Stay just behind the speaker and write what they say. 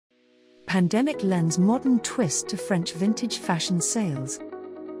pandemic lends modern twist to French vintage fashion sales.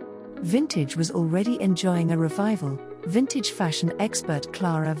 Vintage was already enjoying a revival, vintage fashion expert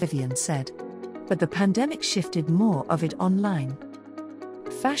Clara Vivian said. But the pandemic shifted more of it online.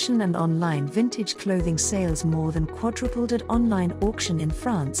 Fashion and online vintage clothing sales more than quadrupled at online auction in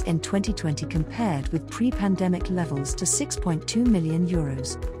France in 2020 compared with pre-pandemic levels to €6.2 million.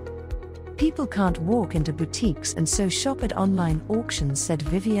 People can't walk into boutiques and so shop at online auctions, said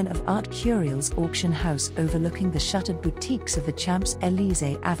Vivian of Art Curial's auction house overlooking the shuttered boutiques of the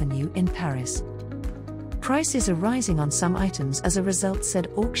Champs-Élysées Avenue in Paris. Prices are rising on some items as a result,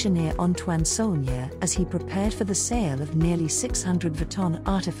 said auctioneer Antoine Saulnier as he prepared for the sale of nearly 600 Vuitton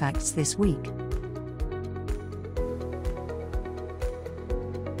artifacts this week.